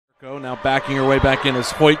Turco now backing her way back in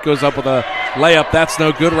as Hoyt goes up with a layup. That's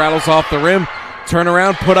no good. Rattles off the rim.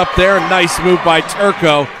 Turnaround, put up there. Nice move by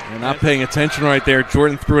Turco. They're not paying attention right there.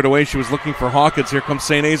 Jordan threw it away. She was looking for Hawkins. Here comes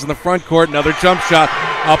St. A's in the front court. Another jump shot.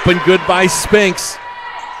 Up and good by Spinks.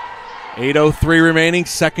 8:03 remaining,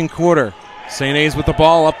 second quarter. St. A's with the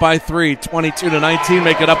ball, up by 3. 22-19,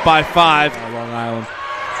 make it up by 5. Long Island.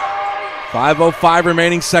 5:05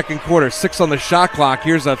 remaining, second quarter. 6 on the shot clock.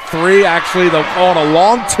 Here's a 3. Actually, they'll call it a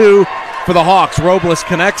long 2 for the Hawks. Robles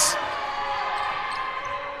connects.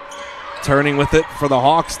 Turning with it for the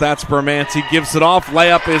Hawks. That's Bermanti. Gives it off.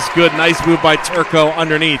 Layup is good. Nice move by Turco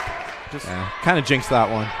underneath. Kind of jinxed that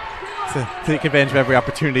one. To take advantage of every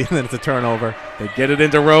opportunity, and then it's a turnover. They get it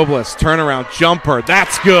into Robles. Turnaround jumper.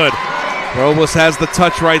 That's good. Robles has the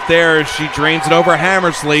touch right there. She drains it over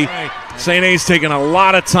Hammersley. St. A's taking a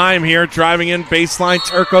lot of time here. Driving in baseline.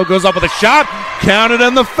 Turco goes up with a shot. Counted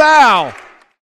and the foul.